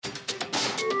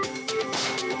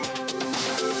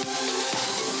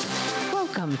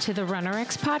to the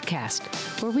RunnerX podcast,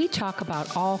 where we talk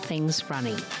about all things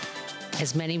running.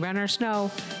 As many runners know,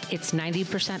 it's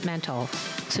 90% mental.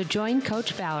 So join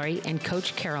Coach Valerie and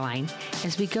Coach Caroline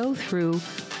as we go through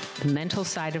the mental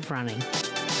side of running.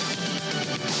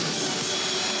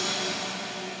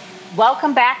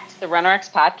 Welcome back to the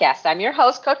RunnerX podcast. I'm your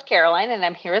host, Coach Caroline, and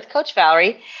I'm here with Coach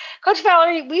Valerie. Coach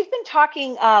Valerie, we've been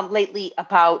talking lately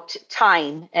about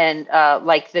time and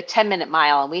like the 10-minute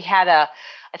mile. And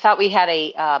I thought we had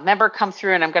a member come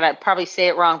through, and I'm going to probably say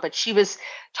it wrong, but she was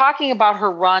talking about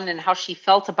her run and how she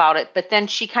felt about it. But then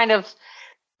she kind of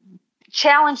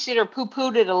challenged it or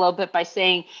poo-pooed it a little bit by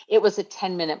saying it was a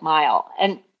 10-minute mile.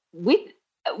 And we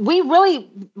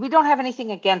don't have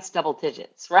anything against double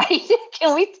digits, right?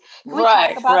 Can we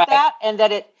talk about that? And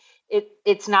that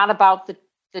it's not about the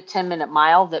 10-minute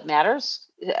mile that matters.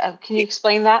 Can you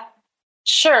explain that?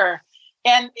 Sure.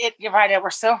 And you're right.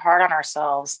 We're so hard on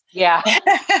ourselves. Yeah.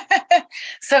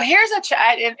 So here's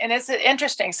and it's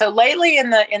interesting. So lately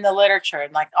in the literature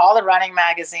and like all the running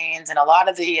magazines and a lot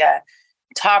of the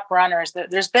top runners,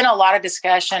 there's been a lot of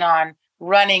discussion on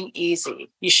running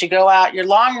easy. You should go out. Your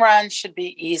long run should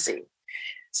be easy.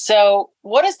 So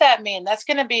what does that mean? That's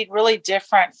going to be really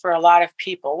different for a lot of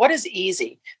people. What is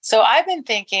easy? So I've been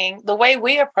thinking the way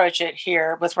we approach it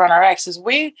here with RunnerX is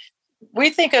we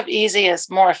think of easy as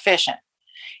more efficient.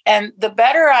 And the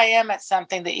better I am at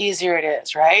something, the easier it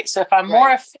is, right? So if I'm more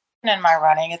efficient in my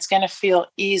running, it's going to feel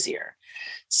easier.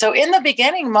 So in the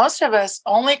beginning, most of us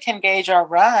only can gauge our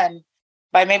run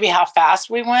by maybe how fast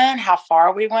we went, how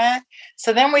far we went.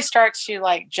 So then we start to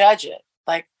like judge it.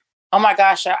 Like, oh my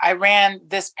gosh, I ran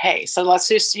this pace. So let's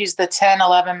just use the 10,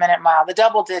 11 minute mile, the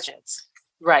double digits.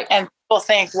 Right. And people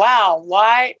think, wow,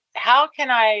 why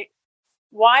am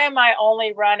I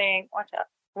only running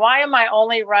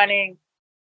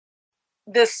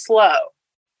this slow?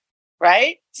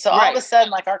 Right. So all of a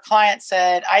sudden, like our client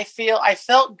said, I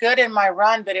felt good in my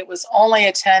run, but it was only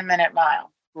a 10-minute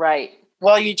mile. Right.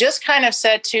 Well, you just kind of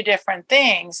said two different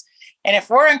things. And if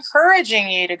we're encouraging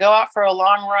you to go out for a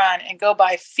long run and go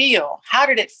by feel, how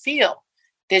did it feel?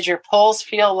 Did your pulse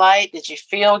feel light? Did you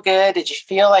feel good? Did you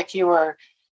feel like you were,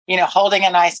 holding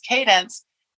a nice cadence?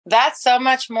 That's so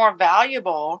much more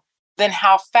valuable than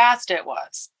how fast it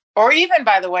was, or even,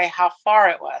 by the way, how far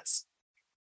it was.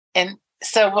 And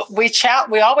so we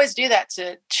always do that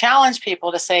to challenge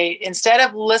people to say, instead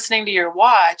of listening to your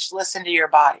watch, listen to your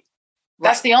body.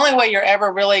 That's the only way you're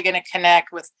ever really going to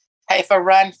connect with if a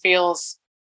run feels,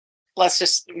 let's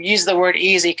just use the word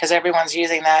easy because everyone's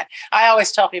using that. I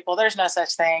always tell people there's no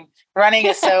such thing. Running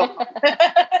is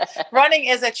running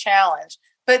is a challenge.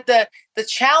 But the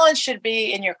challenge should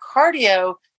be in your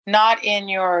cardio, not in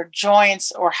your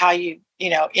joints or how you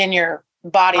in your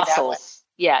body muscles. That way.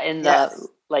 Yeah, in the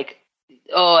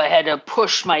I had to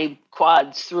push my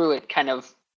quads through it kind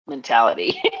of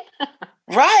mentality.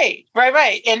 Right.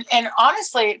 And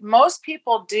honestly, most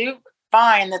people do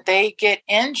find that they get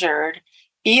injured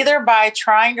either by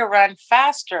trying to run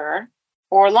faster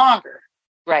or longer.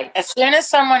 Right. As soon as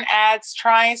someone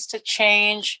tries to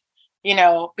change,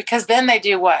 because then they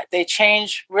do what? They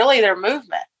change really their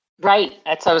movement. Right.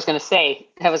 That's what I was going to say.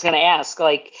 I was going to ask,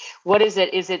 like, what is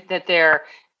it? Is it that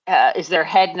is their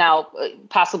head now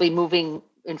possibly moving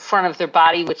in front of their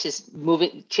body, which is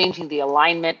changing the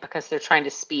alignment because they're trying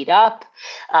to speed up?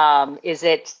 Is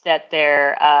it that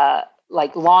they're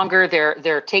longer,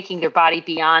 they're taking their body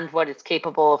beyond what it's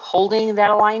capable of holding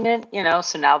that alignment,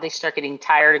 so now they start getting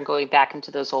tired and going back into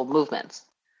those old movements?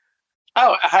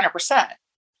 Oh, 100%.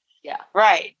 Yeah.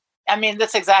 Right. I mean,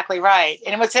 that's exactly right.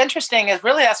 And what's interesting is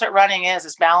really that's what running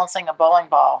is balancing a bowling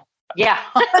ball. Yeah,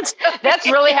 that's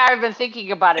really how I've been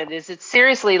thinking about it. Is it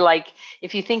seriously like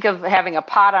if you think of having a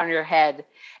pot on your head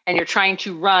and you're trying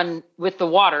to run with the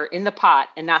water in the pot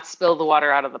and not spill the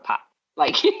water out of the pot,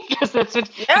 like because that's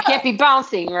what you can't be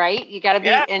bouncing, right? You got to be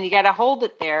and you got to hold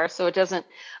it there so it doesn't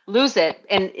lose it.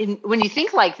 And when you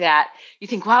think like that, you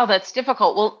think, wow, that's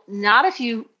difficult. Well, not if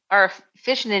you are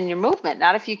efficient in your movement.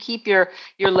 Not if you keep your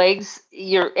legs,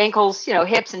 your ankles,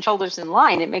 hips and shoulders in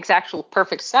line. It makes actual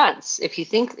perfect sense if you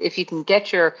can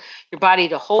get your body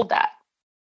to hold that.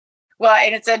 Well,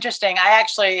 and it's interesting. I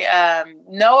actually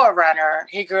know a runner.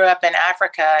 He grew up in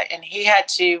Africa, and he had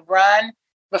to run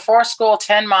before school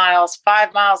 10 miles,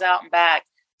 5 miles out and back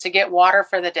to get water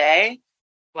for the day.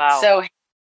 Wow. So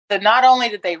not only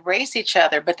did they race each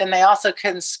other, but then they also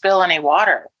couldn't spill any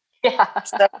water. Yeah.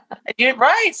 So you're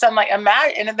right. So I'm like,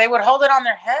 imagine, and they would hold it on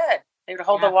their head. They would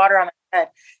hold the water on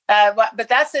their head. But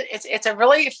that's it. It's a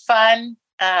really fun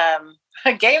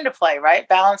game to play, right?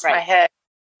 Balance my head.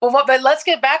 Well, but let's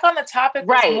get back on the topic.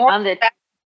 Right.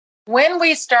 when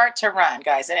we start to run,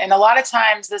 guys, and a lot of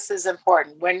times this is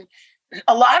important, when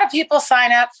a lot of people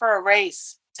sign up for a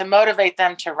race to motivate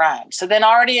them to run. So then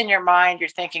already in your mind, you're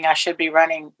thinking I should be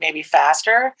running maybe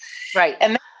faster. Right.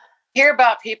 And then you hear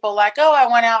about people like, oh,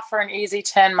 I went out for an easy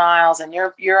 10 miles and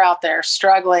you're out there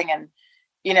struggling and,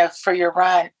 for your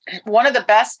run. One of the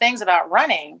best things about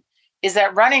running is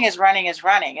that running is running is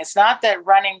running. It's not that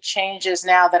running changes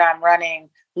now that I'm running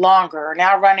longer.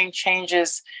 Now running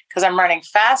changes because I'm running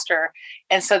faster.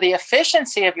 And so the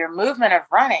efficiency of your movement of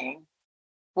running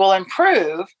will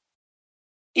improve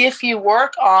if you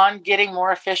work on getting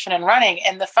more efficient in running.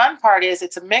 And the fun part is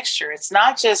it's a mixture. It's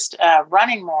not just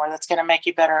running more that's going to make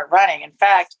you better at running. In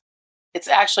fact, it's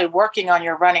actually working on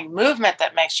your running movement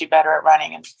that makes you better at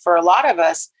running. And for a lot of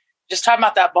us, just talking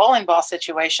about that bowling ball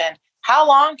situation, how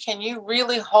long can you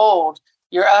really hold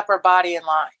your upper body in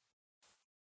line?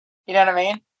 You know what I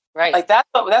mean? Right. Like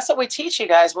that's what we teach you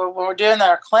guys when we're doing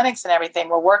our clinics and everything.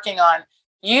 We're working on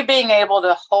you being able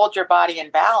to hold your body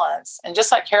in balance. And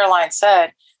just like Caroline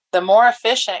said, the more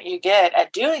efficient you get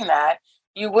at doing that,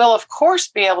 you will, of course,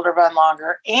 be able to run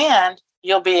longer and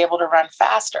you'll be able to run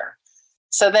faster.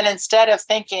 So then instead of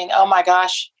thinking, oh my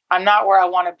gosh, I'm not where I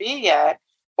want to be yet,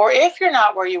 or if you're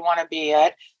not where you want to be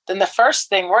yet, then the first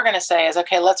thing we're going to say is,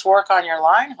 okay, let's work on your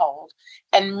line hold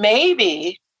and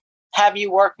maybe have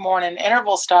you work more in an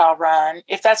interval style run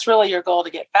if that's really your goal to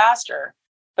get faster.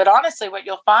 But honestly, what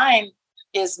you'll find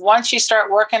is once you start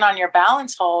working on your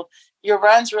balance hold, your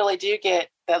runs really do get,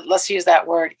 let's use that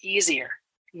word, easier.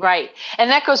 Right. And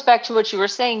that goes back to what you were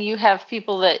saying. You have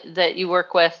people that you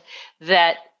work with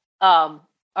that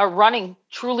are running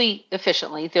truly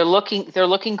efficiently. They're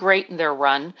looking great in their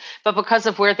run, but because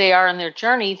of where they are in their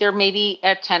journey, they're maybe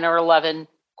at 10 or 11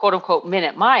 quote unquote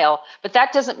minute mile, but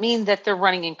that doesn't mean that they're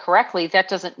running incorrectly. That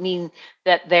doesn't mean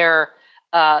that they're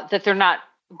not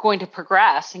going to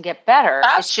progress and get better.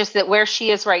 It's just that where she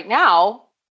is right now,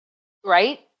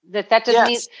 right? That doesn't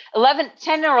mean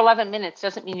 10 or 11 minutes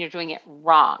doesn't mean you're doing it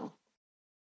wrong.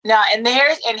 Now, and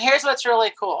here's what's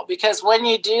really cool, because when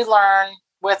you do learn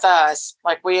with us,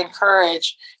 like we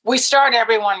start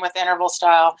everyone with interval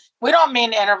style. We don't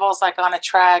mean intervals like on a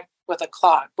track with a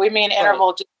clock. We mean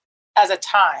interval just as a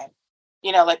time.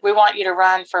 Like we want you to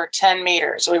run for 10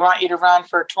 meters. We want you to run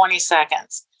for 20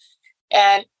 seconds.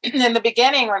 And in the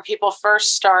beginning, when people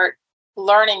first start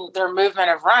learning their movement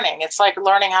of running, it's like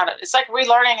relearning how to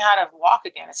walk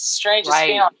again. It's the strangest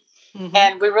feeling. Mm-hmm.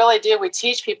 And we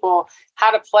teach people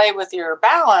how to play with your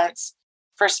balance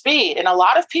for speed. And a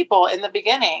lot of people in the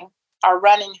beginning are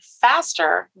running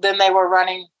faster than they were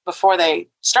running before they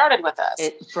started with us.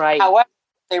 Right. However,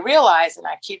 they realize, and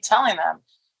I keep telling them,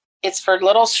 it's for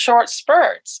little short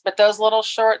spurts, but those little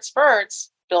short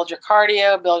spurts build your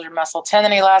cardio, build your muscle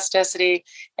tendon elasticity.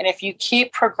 And if you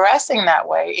keep progressing that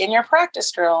way in your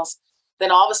practice drills,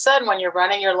 then all of a sudden when you're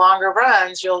running your longer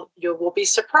runs, you will be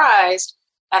surprised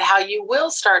at how you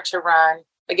will start to run,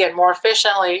 again, more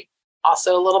efficiently,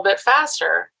 also a little bit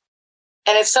faster.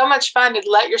 And it's so much fun to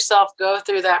let yourself go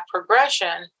through that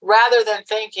progression rather than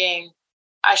thinking,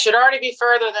 I should already be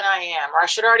further than I am, or I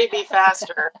should already be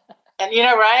faster. And,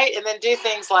 right? And then do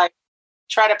things like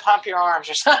try to pump your arms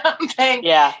or something.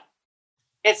 Yeah.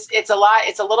 It's a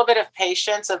little bit of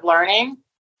patience of learning,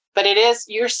 but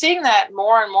you're seeing that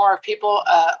more and more of people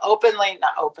not openly,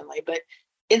 but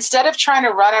instead of trying to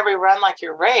run every run like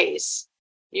your race,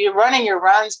 you're running your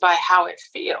runs by how it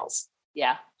feels.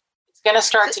 Yeah. It's going to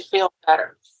start to feel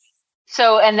better.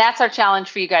 So, and that's our challenge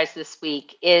for you guys this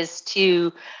week is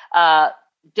to,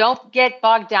 don't get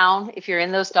bogged down if you're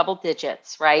in those double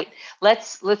digits, right?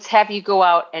 Let's have you go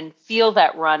out and feel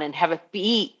that run and have it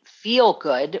feel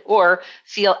good or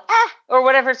feel or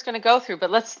whatever it's going to go through. But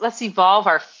let's evolve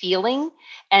our feeling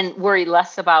and worry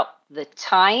less about the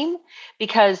time,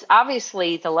 because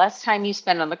obviously the less time you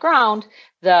spend on the ground,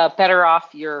 the better off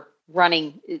you're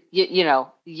running.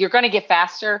 You're going to get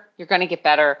faster, you're going to get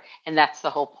better, and that's the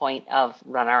whole point of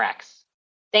RunRx.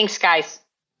 Thanks, guys.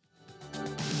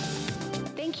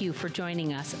 Thank you for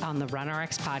joining us on the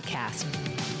RunRx podcast.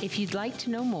 If you'd like to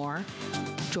know more,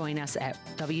 join us at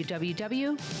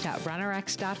www.runrx.fit.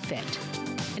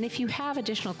 And if you have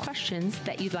additional questions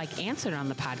that you'd like answered on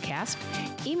the podcast,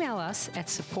 email us at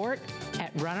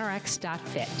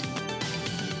support@runrx.fit.